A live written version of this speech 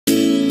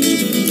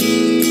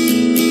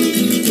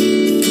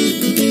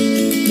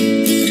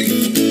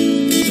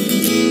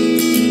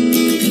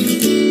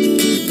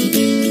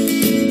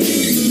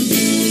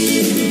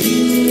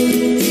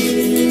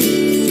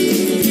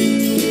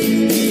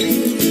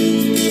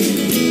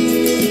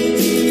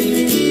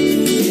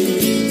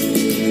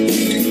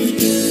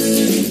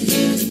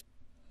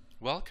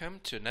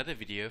to another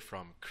video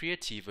from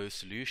Q4of4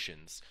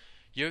 Solutions.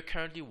 You're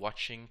currently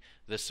watching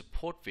the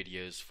support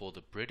videos for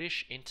the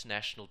British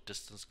International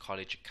Distance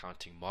College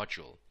Accounting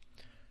module.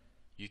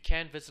 You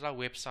can visit our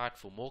website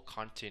for more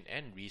content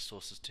and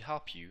resources to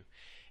help you,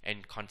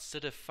 and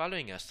consider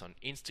following us on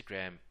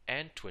Instagram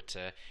and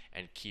Twitter,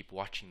 and keep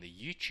watching the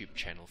YouTube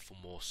channel for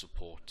more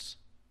support.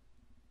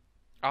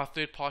 Our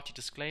third-party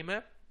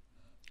disclaimer.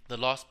 The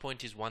last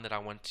point is one that I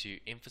want to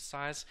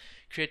emphasize.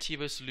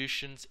 Q4of4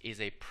 Solutions is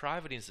a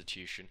private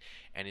institution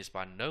and is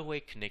by no way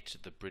connected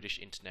to the British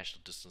International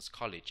Distance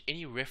College.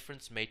 Any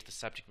reference made to the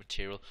subject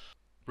material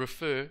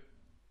refer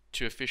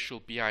to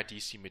official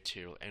BIDC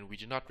material, and we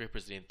do not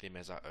represent them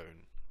as our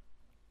own.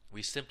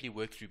 We simply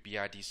work through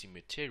BIDC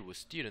material with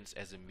students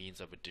as a means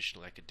of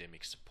additional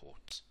academic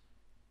support.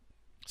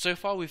 So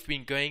far we've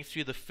been going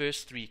through the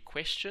first 3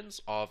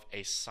 questions of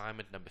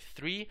assignment number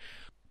 3.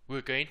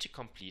 We're going to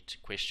complete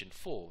question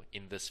 4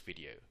 in this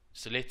video.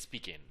 So let's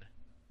begin.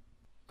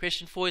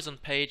 Question 4 is on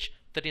page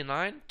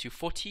 39 to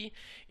 40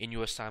 in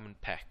your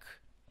assignment pack.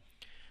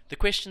 The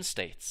question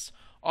states,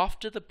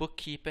 after the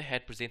bookkeeper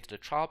had presented a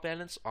trial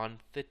balance on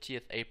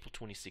 30th April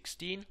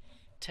 2016,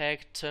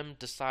 Tag Tim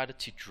decided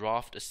to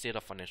draft a set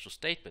of financial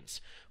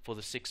statements for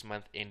the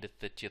 6-month ended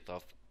 30th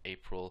of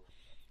April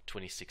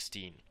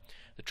 2016.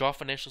 The draft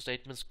financial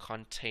statements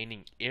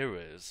containing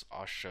errors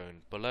are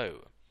shown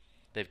below.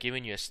 They've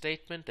given you a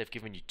statement, they've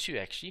given you 2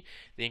 actually,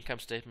 the income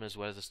statement as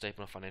well as the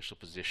statement of financial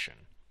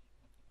position.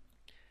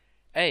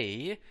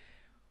 A1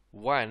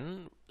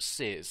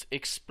 says,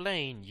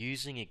 explain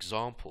using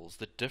examples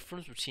the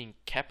difference between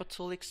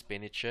capital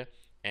expenditure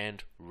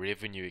and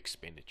revenue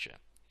expenditure.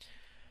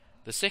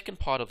 The second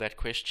part of that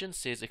question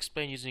says,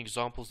 explain using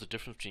examples the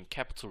difference between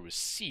capital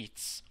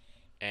receipts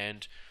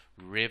and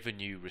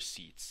revenue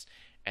receipts.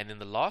 And then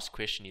the last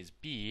question is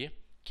B,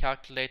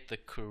 calculate the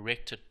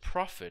corrected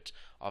profit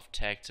of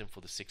Tag Tim for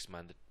the 6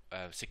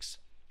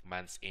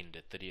 months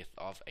ended 30th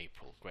of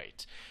April.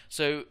 Great.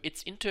 So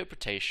it's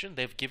interpretation.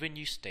 They've given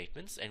you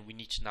statements and we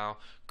need to now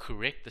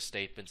correct the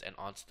statements and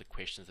answer the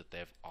questions that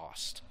they've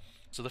asked.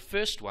 So the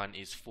first one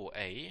is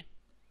 4A,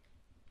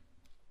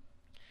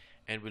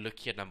 and we're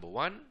looking at number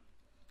 1.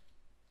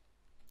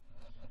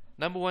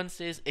 Number 1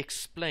 says,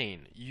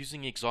 explain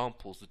using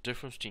examples the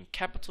difference between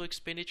capital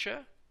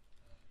expenditure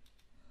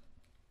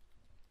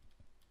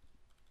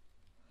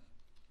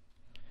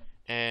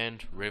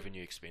and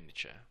revenue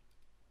expenditure.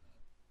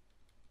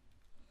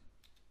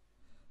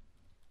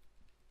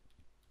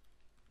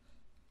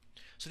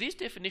 So these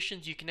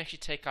definitions you can actually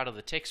take out of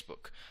the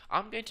textbook.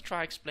 I'm going to try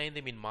to explain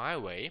them in my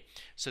way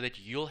so that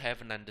you'll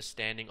have an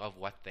understanding of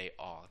what they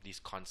are, these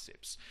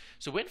concepts.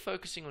 So when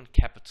focusing on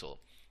capital,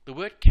 the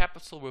word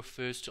capital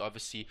refers to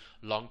obviously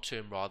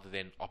long-term rather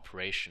than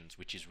operations,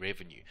 which is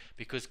revenue,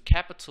 because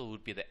capital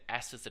would be the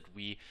assets that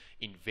we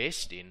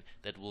invest in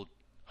that will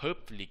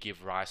hopefully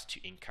give rise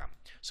to income.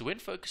 So when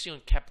focusing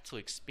on capital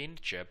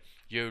expenditure,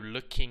 you're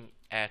looking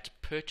at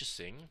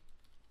purchasing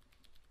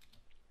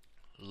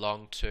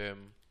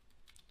long-term,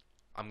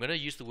 I'm going to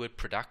use the word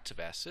productive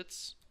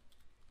assets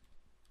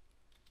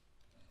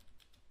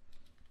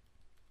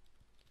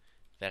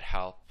that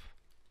help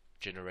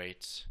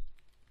generate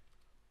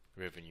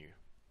revenue,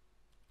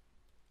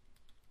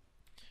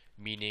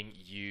 meaning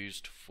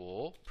used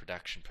for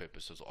production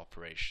purposes or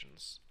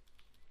operations.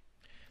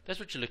 That's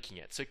what you're looking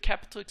at. So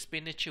capital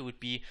expenditure would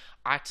be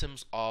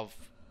items of,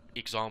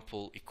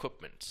 example,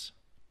 equipment,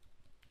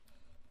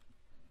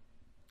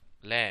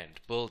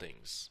 land,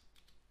 buildings,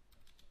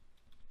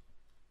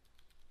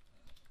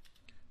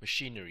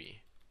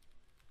 machinery,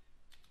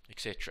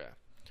 etc.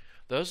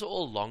 Those are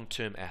all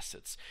long-term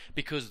assets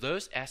because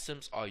those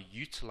assets are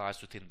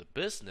utilized within the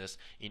business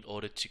in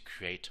order to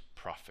create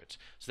profit.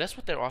 So that's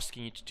what they're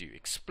asking you to do.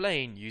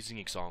 Explain using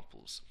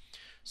examples.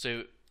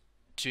 So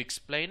to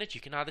explain it, you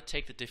can either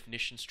take the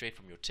definition straight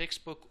from your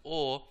textbook,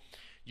 or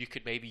you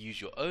could maybe use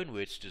your own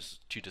words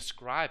to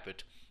describe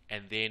it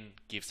and then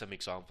give some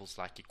examples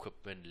like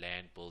equipment,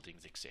 land,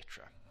 buildings,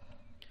 etc.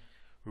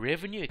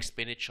 Revenue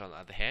expenditure, on the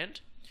other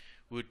hand,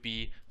 would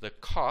be the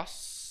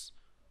costs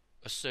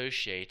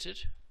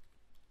associated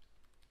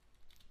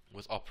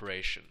with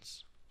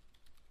operations,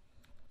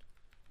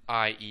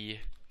 i.e.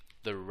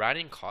 the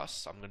running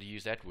costs, I'm going to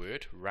use that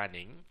word,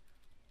 running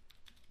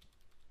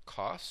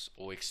costs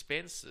or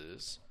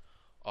expenses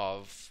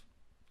of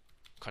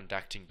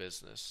conducting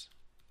business.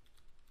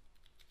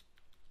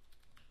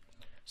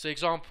 So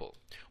example,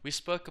 we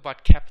spoke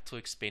about capital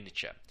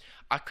expenditure.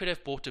 I could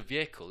have bought a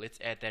vehicle. Let's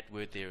add that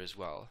word there as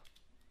well.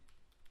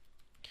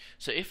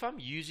 So if I'm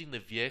using the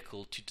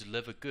vehicle to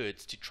deliver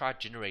goods to try to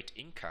generate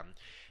income,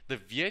 the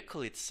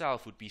vehicle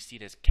itself would be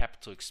seen as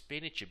capital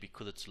expenditure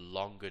because it's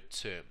longer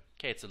term.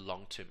 Okay, it's a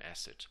long-term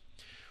asset.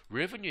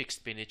 Revenue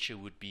expenditure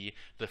would be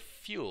the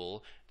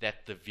fuel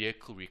that the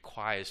vehicle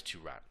requires to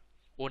run.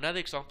 Or another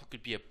example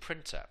could be a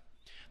printer.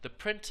 The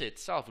printer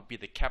itself would be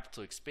the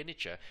capital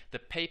expenditure. The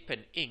paper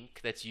and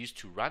ink that's used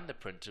to run the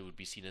printer would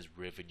be seen as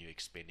revenue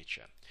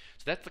expenditure.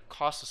 So that's the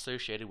cost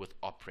associated with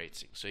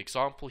operating. So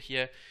example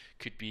here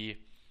could be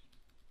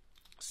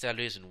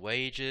salaries and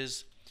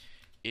wages,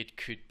 It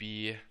could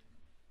be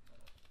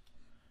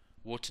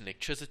water and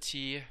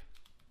electricity.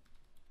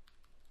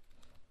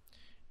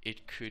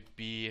 It could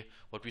be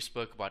what we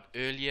spoke about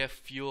earlier,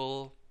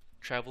 fuel,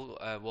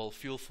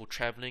 fuel for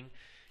traveling.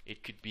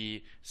 It could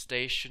be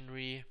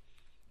stationery.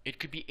 It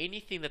could be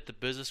anything that the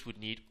business would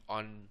need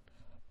on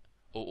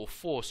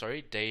for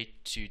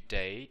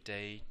day-to-day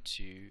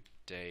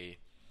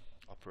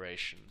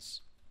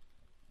operations.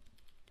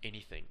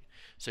 Anything.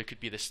 So it could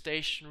be the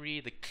stationery,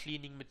 the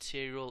cleaning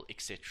material,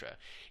 etc.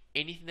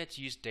 Anything that's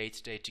used day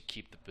to day to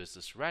keep the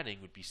business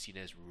running would be seen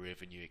as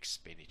revenue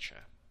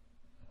expenditure.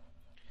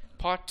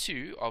 Part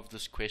 2 of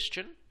this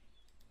question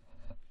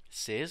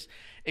says,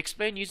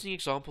 explain using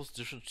examples the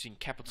difference between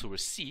capital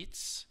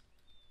receipts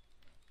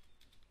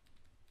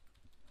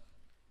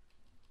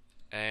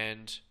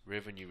and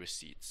revenue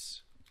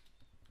receipts.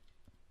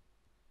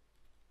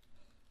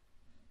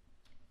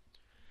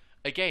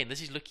 Again,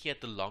 this is looking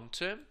at the long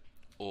term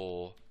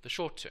or the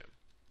short term.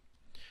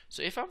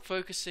 So if I'm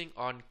focusing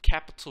on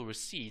capital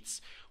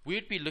receipts,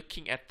 we'd be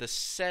looking at the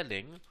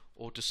selling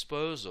or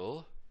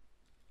disposal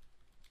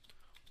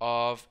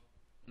of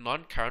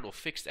non-current or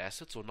fixed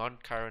assets, or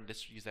non-current,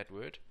 let's use that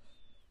word,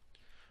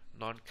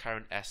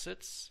 non-current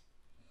assets.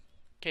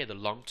 Okay, the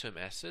long-term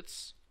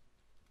assets.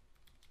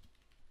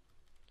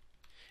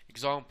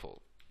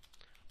 Example,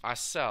 I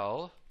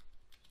sell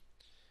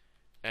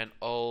an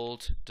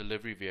old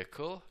delivery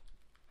vehicle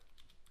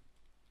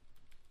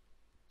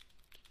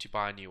to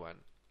buy a new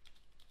one.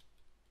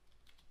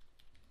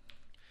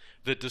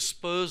 The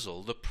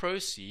disposal, the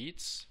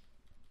proceeds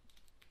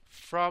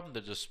from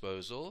the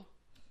disposal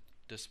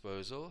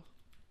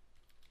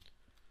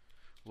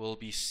will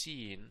be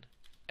seen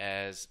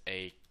as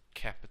a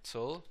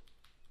capital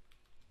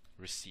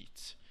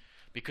receipt,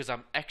 because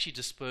I'm actually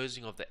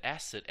disposing of the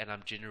asset and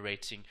I'm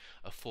generating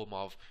a form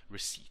of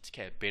receipt,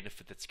 okay, a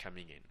benefit that's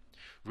coming in.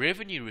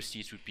 Revenue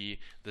receipts would be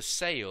the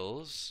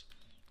sales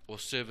or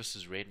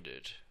services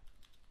rendered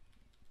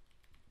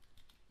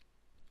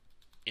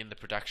in the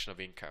production of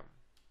income,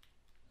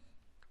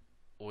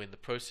 or in the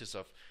process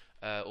of,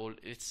 or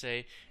let's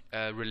say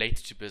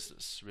related to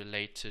business,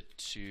 related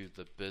to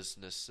the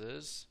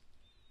business's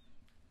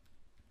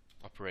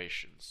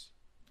operations.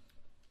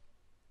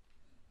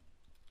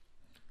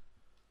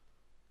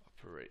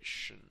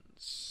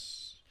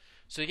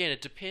 So again,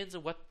 it depends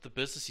on what the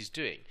business is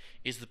doing.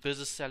 Is the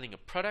business selling a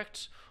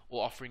product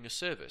or offering a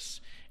service?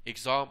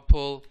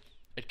 Example,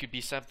 it could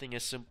be something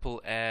as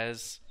simple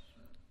as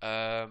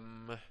let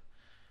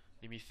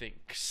me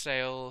think,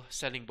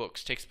 selling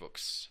books,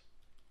 textbooks.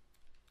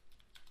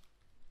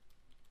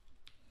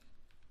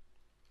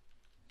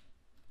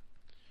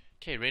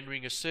 Okay,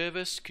 rendering a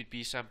service could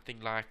be something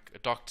like a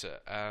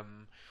doctor,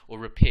 or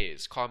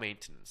repairs, car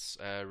maintenance,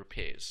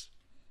 repairs.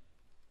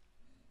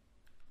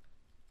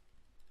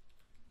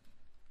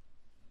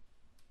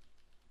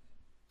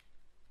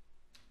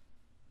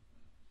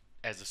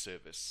 As a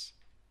service.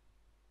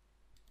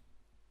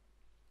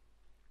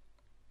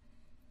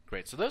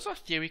 Great, so those are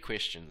theory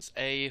questions,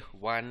 A,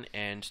 1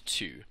 and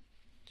 2.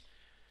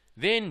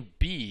 Then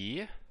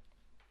B,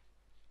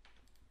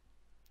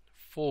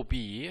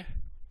 4B,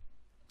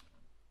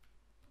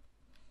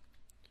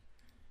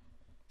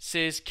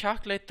 says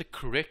calculate the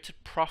corrected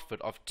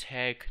profit of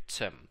tag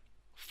Tim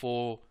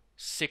for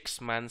 6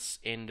 months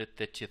ended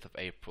 30th of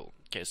April.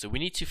 Okay, so we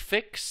need to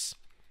fix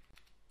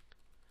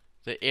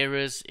the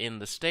errors in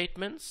the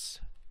statements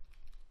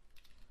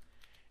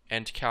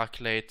and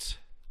calculate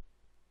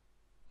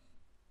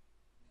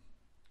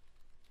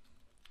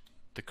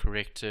the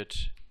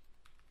corrected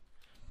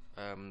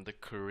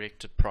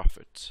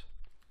profit.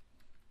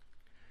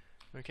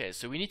 Okay,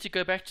 so we need to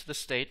go back to the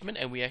statement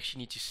and we actually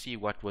need to see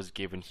what was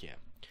given here.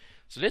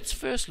 So let's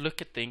first look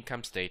at the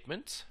income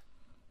statement.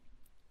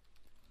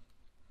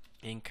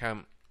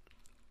 Income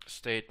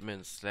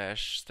statement /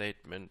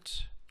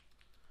 statement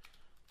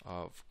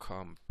of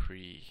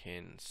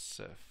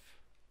comprehensive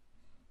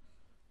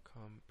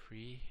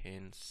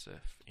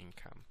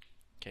income.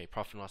 Okay,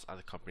 profit and loss,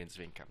 other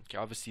comprehensive income. Okay,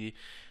 obviously,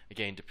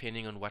 again,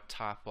 depending on what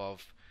type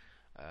of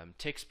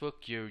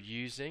textbook you're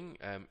using,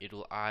 it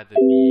will either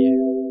be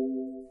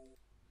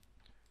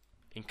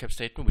income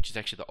statement, which is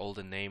actually the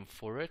older name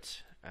for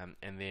it, and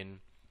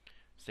then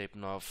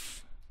statement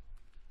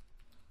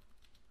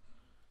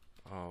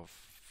of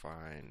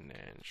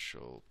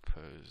financial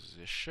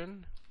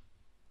position,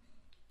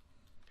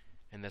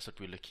 and that's what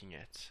we're looking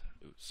at.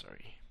 Oops,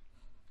 sorry.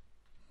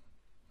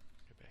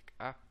 Go back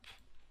up.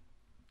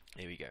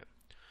 There we go.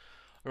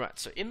 Alright,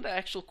 so in the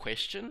actual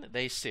question,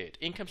 they said,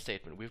 income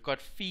statement, we've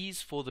got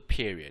fees for the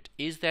period.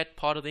 Is that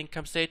part of the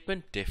income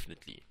statement?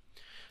 Definitely.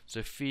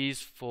 So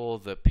fees for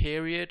the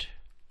period,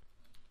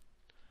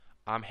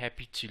 I'm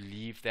happy to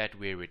leave that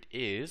where it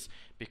is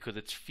because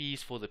it's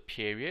fees for the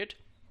period,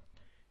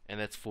 and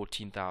that's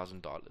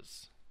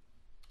 $14,000.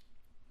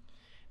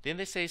 Then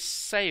they say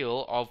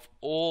sale of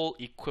all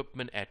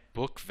equipment at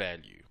book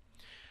value.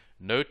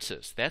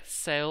 Notice that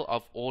sale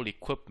of all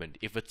equipment.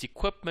 If it's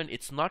equipment,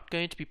 it's not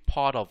going to be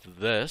part of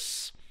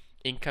this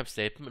income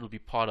statement. It will be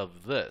part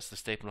of this, the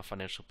statement of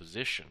financial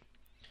position.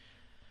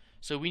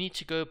 So we need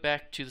to go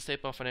back to the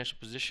statement of financial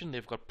position.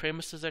 They've got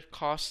premises at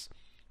cost,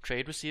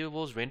 trade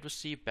receivables, rent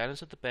received,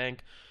 balance at the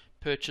bank,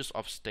 purchase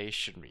of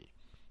stationery.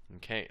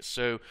 Okay,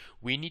 so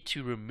we need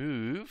to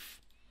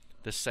remove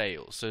the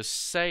sale. So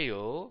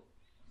sale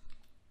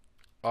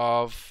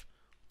of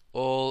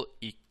all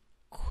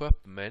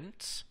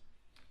equipment.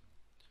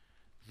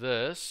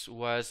 This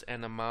was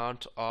an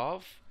amount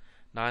of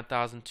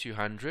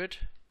 9,200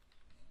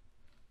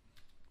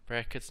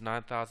 brackets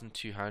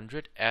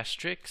 9,200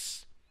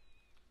 asterisk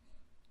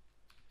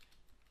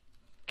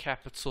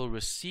capital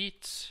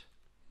receipt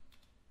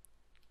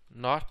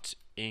not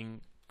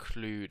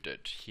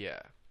included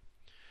here.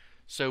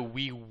 So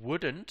we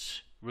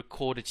wouldn't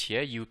record it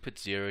here. You would put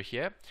 0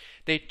 here.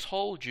 They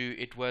told you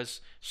it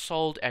was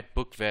sold at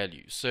book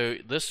value. So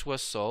this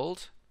was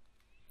sold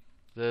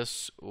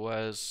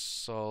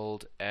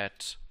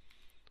at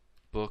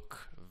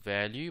book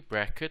value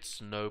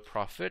brackets no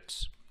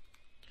profit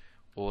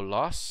or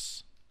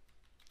loss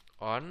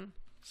on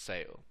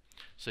sale.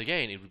 So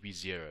again it would be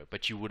 0,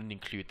 but you wouldn't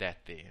include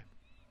that there.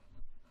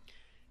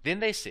 Then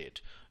they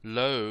said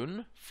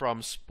loan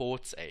from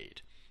sports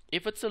aid.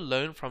 If it's a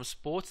loan from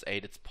sports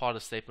aid, it's part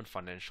of statement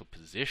financial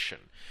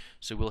position.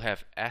 So we'll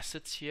have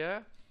assets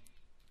here,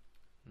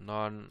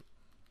 non-current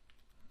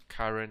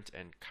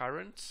and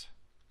current.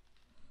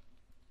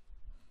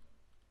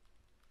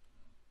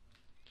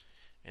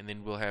 And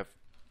then we'll have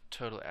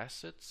total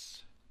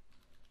assets.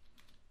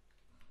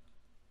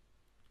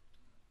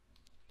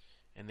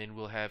 And then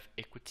we'll have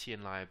equity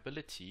and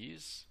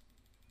liabilities.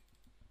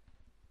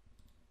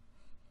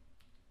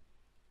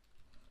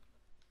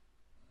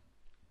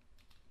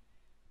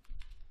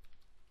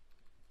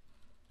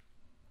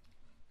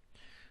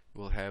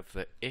 We'll have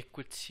the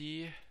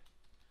equity.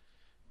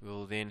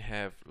 We'll then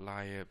have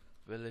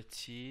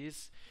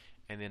liabilities.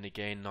 And then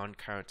again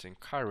non-current and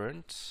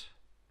current.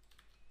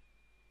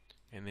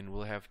 And then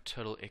we'll have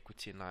total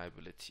equity and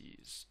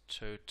liabilities.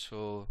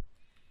 Total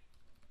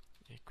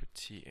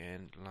equity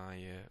and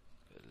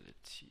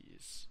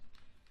liabilities.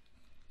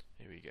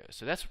 There we go.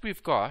 So that's what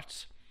we've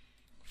got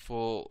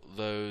for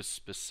those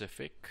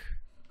specific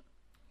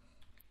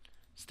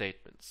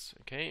statements.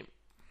 Okay.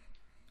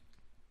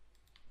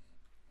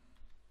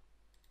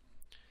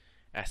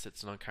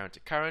 Assets non-current to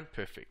current,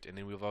 perfect. And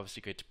then we're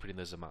obviously going to put in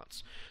those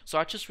amounts. So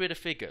I just read a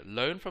figure.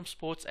 Loan from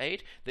sports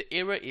aid. The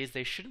error is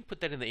they shouldn't put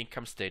that in the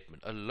income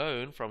statement. A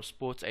loan from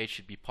sports aid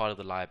should be part of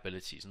the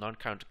liabilities.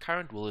 Non-current to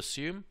current will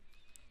assume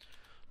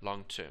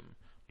long-term.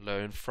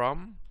 Loan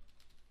from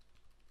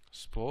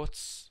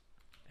sports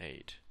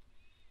aid.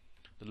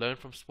 The loan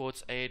from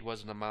sports aid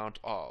was an amount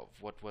of,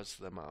 what was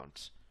the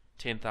amount?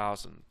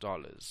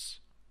 $10,000.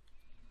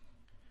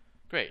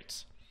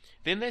 Great.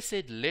 Then they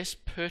said less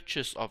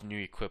purchase of new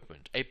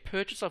equipment. A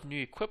purchase of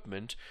new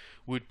equipment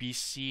would be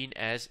seen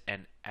as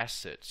an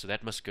asset. So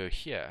that must go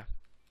here.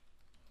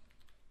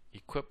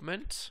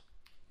 Equipment.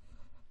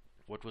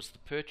 What was the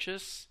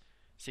purchase?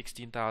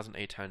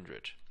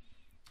 16,800.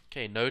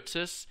 Okay,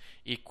 notice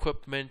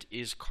equipment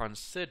is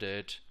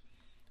considered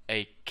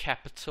a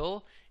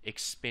capital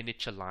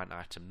expenditure line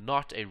item,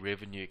 not a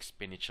revenue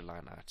expenditure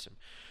line item.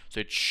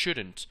 So it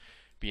shouldn't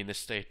be in the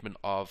statement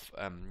of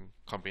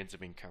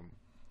comprehensive income.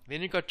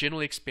 Then you've got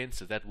general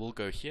expenses. That will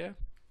go here.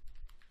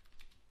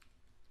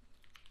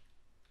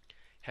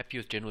 Happy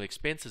with general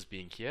expenses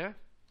being here.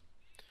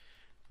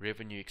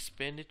 Revenue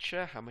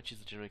expenditure. How much is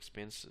the general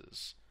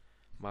expenses?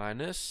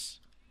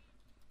 Minus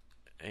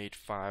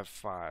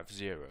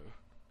 8550.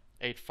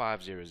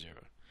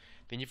 8500.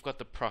 Then you've got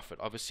the profit.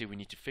 Obviously we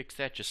need to fix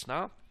that just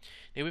now.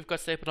 Then we've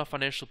got statement of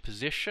financial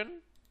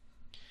position.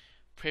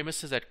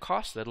 Premises at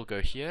cost. That'll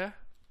go here.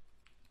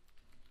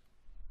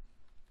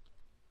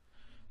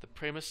 The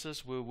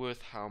premises were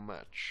worth how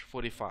much?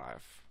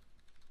 45.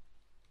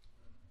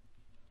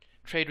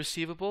 Trade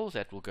receivables,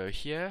 that will go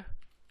here.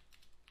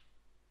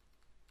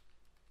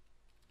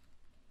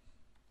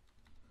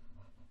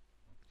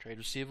 Trade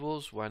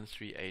receivables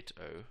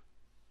 1380.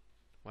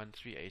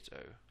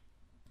 1380.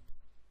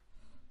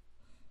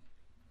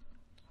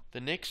 The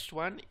next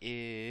one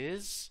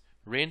is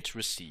rent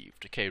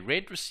received. Okay,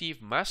 rent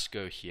received must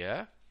go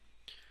here.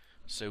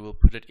 So we'll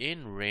put it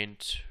in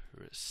rent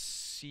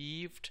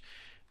received.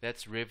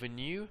 That's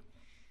revenue.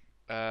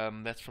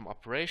 That's from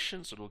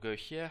operations. So it will go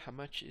here. How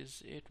much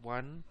is it?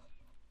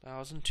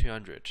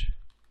 1,200.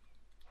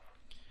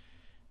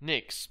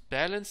 Next,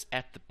 balance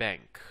at the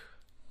bank.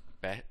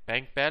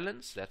 Bank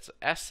balance. That's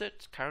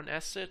asset. Current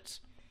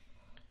asset.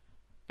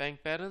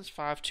 Bank balance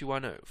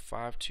 5210.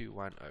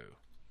 5210.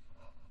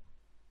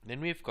 Then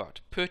we've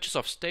got purchase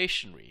of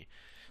stationery.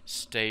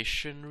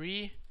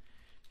 Stationery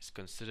is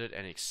considered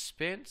an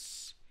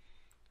expense.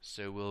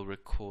 So we'll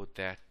record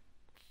that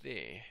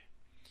there.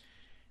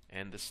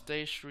 And the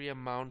stationery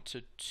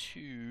amounted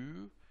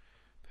to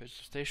purchase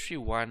of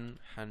stationery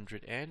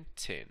 110.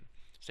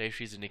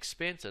 Stationery is an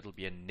expense, that'll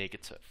be a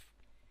negative.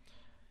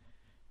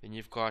 Then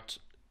you've got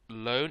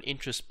loan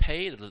interest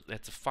paid,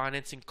 that's a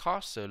financing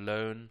cost, so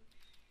loan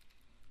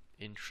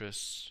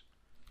interest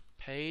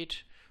paid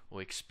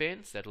or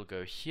expense, that'll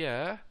go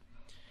here.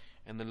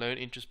 and the loan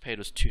interest paid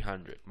was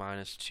 200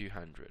 minus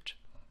 200.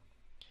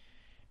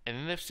 And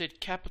then they've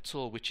said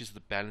capital, which is the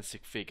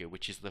balancing figure,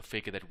 which is the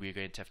figure that we're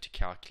going to have to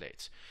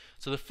calculate.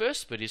 So the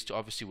first bit is to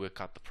obviously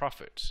work out the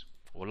profit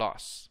or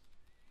loss.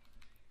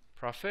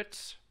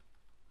 Profit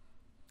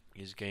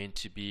is going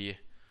to be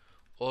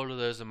all of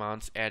those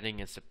amounts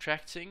adding and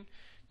subtracting.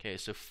 Okay,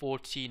 so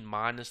 14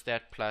 minus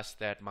that plus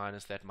that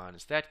minus that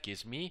minus that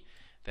gives me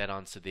that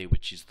answer there,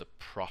 which is the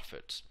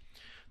profit.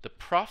 The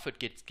profit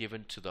gets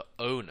given to the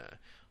owner,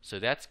 so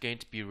that's going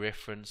to be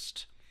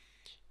referenced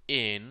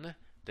in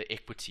the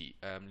equity.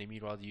 Let me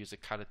rather use a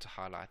color to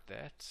highlight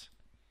that.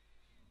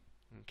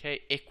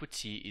 Okay,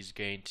 equity is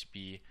going to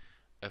be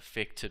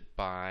affected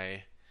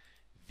by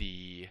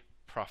the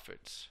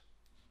profit.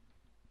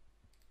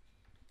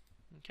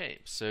 Okay,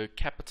 so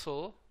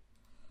capital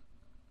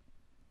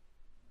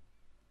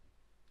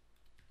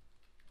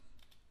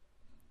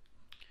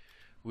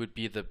would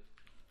be the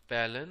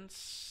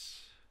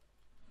balance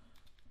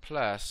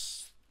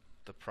plus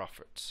the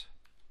profit.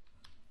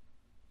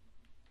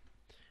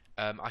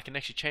 I can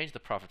actually change the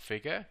profit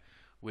figure,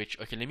 which,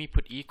 okay, let me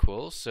put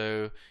equals,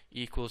 so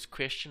equals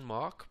question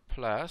mark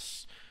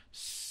plus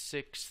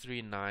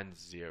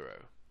 6390.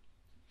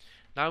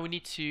 Now we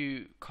need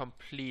to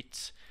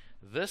complete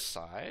this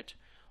side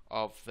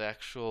of the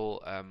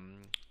actual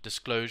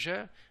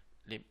disclosure.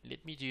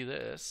 Let me do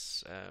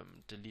this,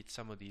 delete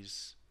some of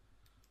these.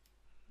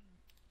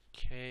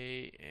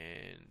 Okay,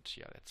 and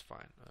yeah, that's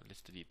fine. Let's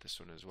delete this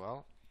one as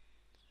well.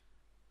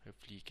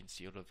 Hopefully you can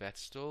see all of that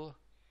still.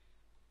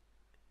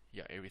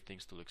 Yeah, everything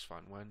still looks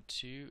fine. 1,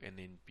 2, and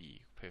then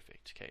B.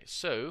 Perfect. Okay,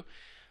 so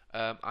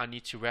I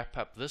need to wrap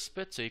up this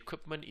bit. So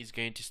equipment is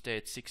going to stay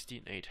at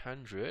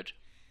 16,800.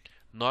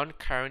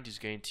 Non-current is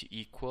going to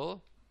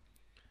equal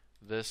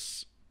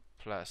this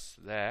plus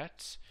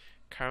that.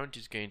 Current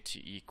is going to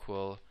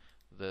equal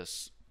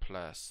this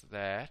plus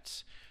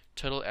that.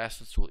 Total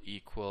assets will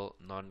equal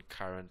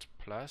non-current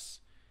plus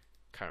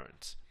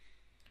current.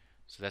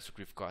 So that's what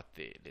we've got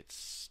there.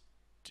 Let's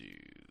do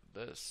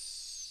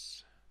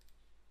this.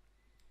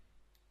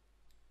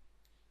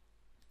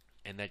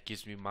 And that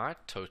gives me my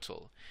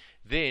total.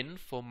 Then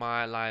for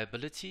my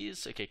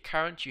liabilities, okay,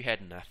 current you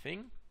had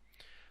nothing.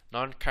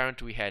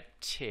 Non-current we had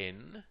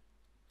 10.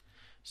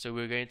 So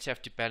we're going to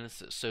have to balance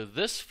this. So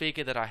this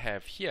figure that I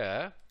have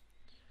here,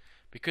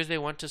 because they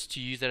want us to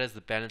use that as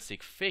the balancing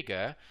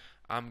figure,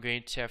 I'm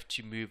going to have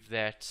to move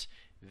that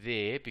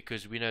there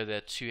because we know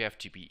that two have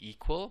to be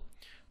equal.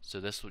 So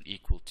this would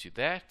equal to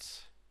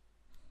that.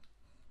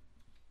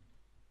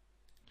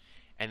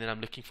 And then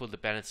I'm looking for the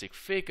balancing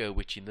figure,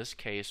 which in this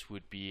case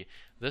would be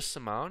this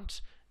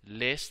amount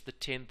less the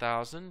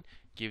 10,000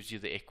 gives you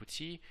the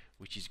equity,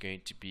 which is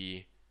going to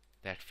be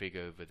that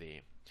figure over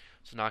there.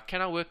 So now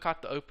can I work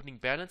out the opening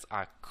balance?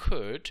 I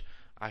could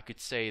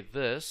say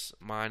this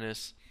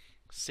minus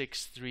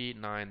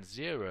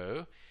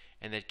 6390,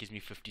 and that gives me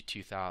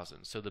 52,000.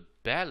 So the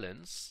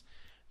balance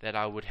that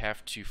I would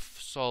have to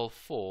solve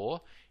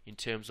for in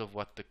terms of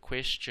what the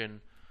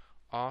question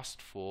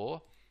asked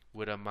for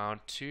would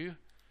amount to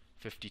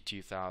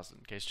 52,000.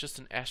 Okay, it's just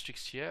an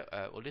asterisk here,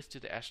 or let's do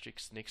the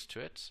asterisk next to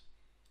it.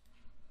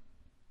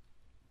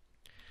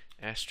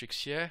 Asterisk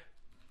here,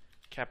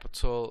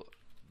 capital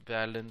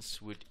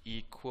balance would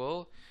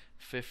equal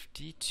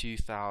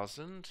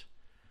 52,000,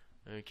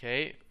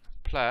 okay,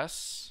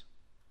 plus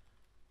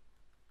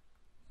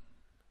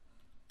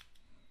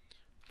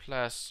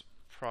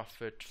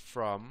profit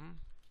from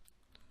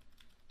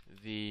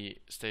the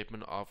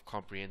statement of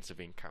comprehensive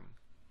income,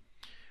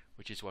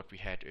 which is what we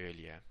had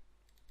earlier.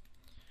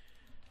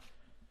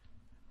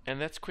 And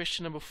that's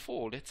question number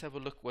 4. Let's have a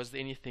look. Was there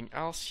anything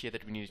else here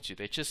that we needed to do?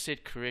 They just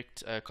said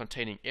correct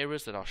containing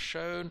errors that are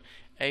shown.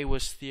 A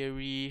was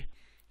theory,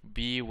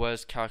 B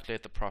was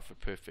calculate the profit.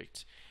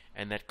 Perfect.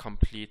 And that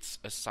completes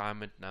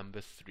assignment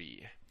number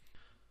 3.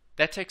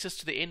 That takes us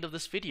to the end of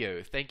this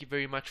video. Thank you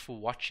very much for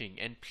watching,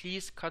 and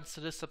please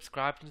consider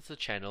subscribing to the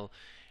channel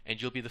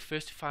and you'll be the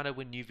first to find out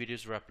when new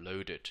videos are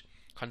uploaded.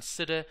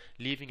 Consider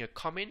leaving a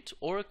comment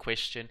or a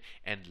question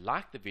and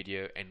like the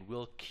video, and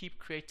we'll keep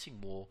creating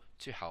more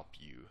to help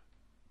you.